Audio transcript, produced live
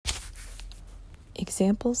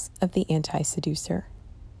Examples of the Anti-Seducer.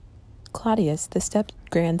 Claudius, the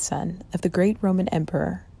step-grandson of the great Roman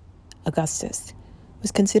Emperor Augustus,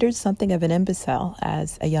 was considered something of an imbecile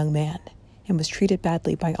as a young man and was treated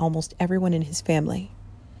badly by almost everyone in his family.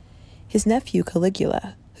 His nephew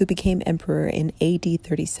Caligula, who became emperor in AD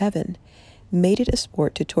 37, made it a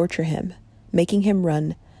sport to torture him, making him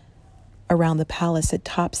run around the palace at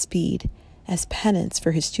top speed as penance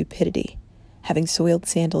for his stupidity, having soiled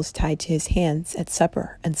sandals tied to his hands at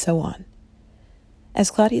supper, and so on.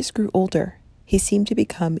 As Claudius grew older, he seemed to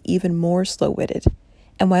become even more slow-witted,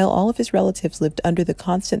 and while all of his relatives lived under the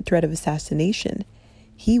constant threat of assassination,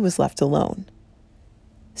 he was left alone.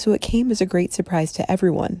 So it came as a great surprise to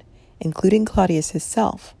everyone, including Claudius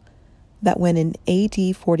himself, that when in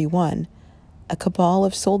AD 41, a cabal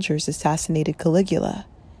of soldiers assassinated Caligula,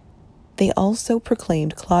 they also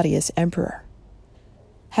proclaimed Claudius emperor.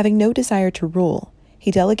 Having no desire to rule, he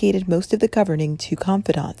delegated most of the governing to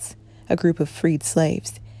confidants, a group of freed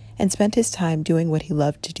slaves, and spent his time doing what he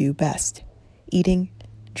loved to do best: eating,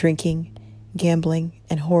 drinking, gambling,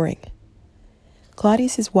 and whoring.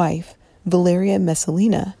 Claudius's wife, Valeria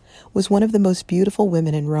Messalina, was one of the most beautiful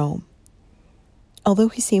women in Rome. Although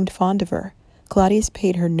he seemed fond of her, Claudius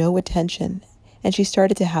paid her no attention, and she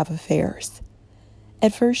started to have affairs.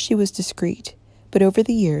 At first she was discreet, but over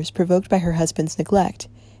the years, provoked by her husband's neglect,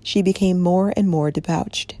 she became more and more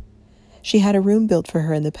debauched. She had a room built for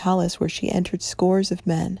her in the palace where she entered scores of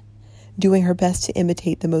men, doing her best to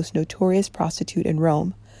imitate the most notorious prostitute in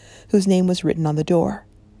Rome, whose name was written on the door.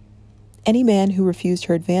 Any man who refused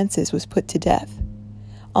her advances was put to death.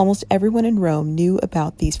 Almost everyone in Rome knew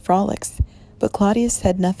about these frolics, but Claudius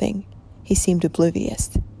said nothing. He seemed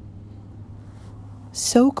oblivious.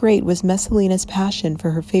 So great was Messalina's passion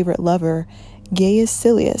for her favorite lover, Gaius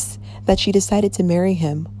Silius, that she decided to marry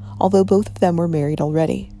him, although both of them were married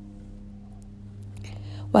already.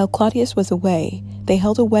 While Claudius was away, they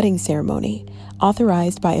held a wedding ceremony,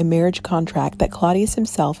 authorized by a marriage contract that Claudius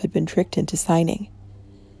himself had been tricked into signing.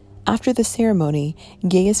 After the ceremony,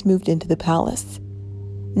 Gaius moved into the palace.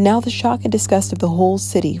 Now the shock and disgust of the whole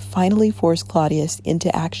city finally forced Claudius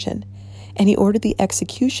into action, and he ordered the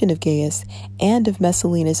execution of Gaius and of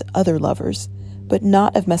Messalina's other lovers, but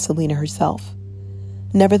not of Messalina herself.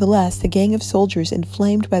 Nevertheless, the gang of soldiers,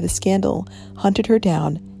 inflamed by the scandal, hunted her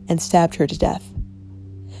down and stabbed her to death.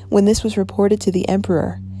 When this was reported to the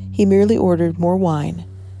emperor, he merely ordered more wine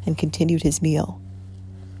and continued his meal.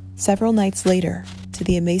 Several nights later, to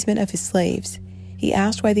the amazement of his slaves, he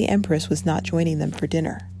asked why the empress was not joining them for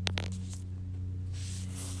dinner.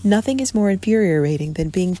 Nothing is more infuriating than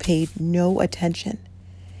being paid no attention.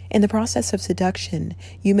 In the process of seduction,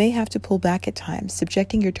 you may have to pull back at times,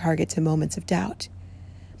 subjecting your target to moments of doubt.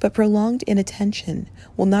 But prolonged inattention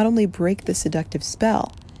will not only break the seductive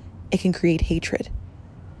spell, it can create hatred.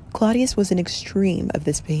 Claudius was an extreme of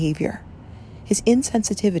this behavior. His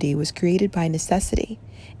insensitivity was created by necessity,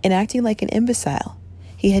 and acting like an imbecile,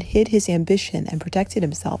 he had hid his ambition and protected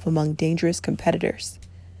himself among dangerous competitors.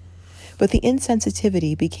 But the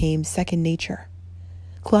insensitivity became second nature.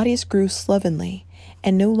 Claudius grew slovenly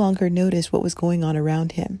and no longer noticed what was going on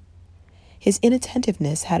around him. His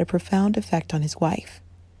inattentiveness had a profound effect on his wife.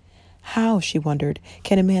 How, she wondered,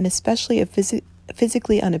 can a man, especially a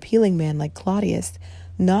physically unappealing man like Claudius,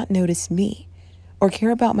 not notice me or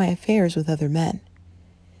care about my affairs with other men?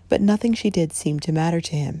 But nothing she did seemed to matter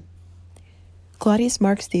to him. Claudius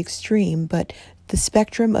marks the extreme, but the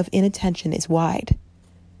spectrum of inattention is wide.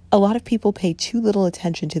 A lot of people pay too little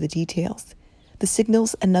attention to the details, the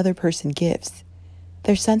signals another person gives.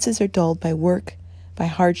 Their senses are dulled by work, by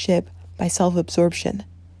hardship, by self-absorption.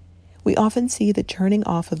 We often see the turning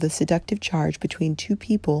off of the seductive charge between two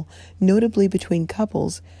people, notably between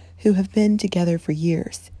couples who have been together for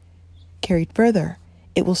years. Carried further,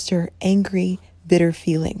 it will stir angry, bitter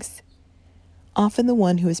feelings. Often the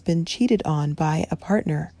one who has been cheated on by a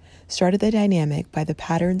partner started the dynamic by the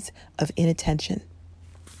patterns of inattention.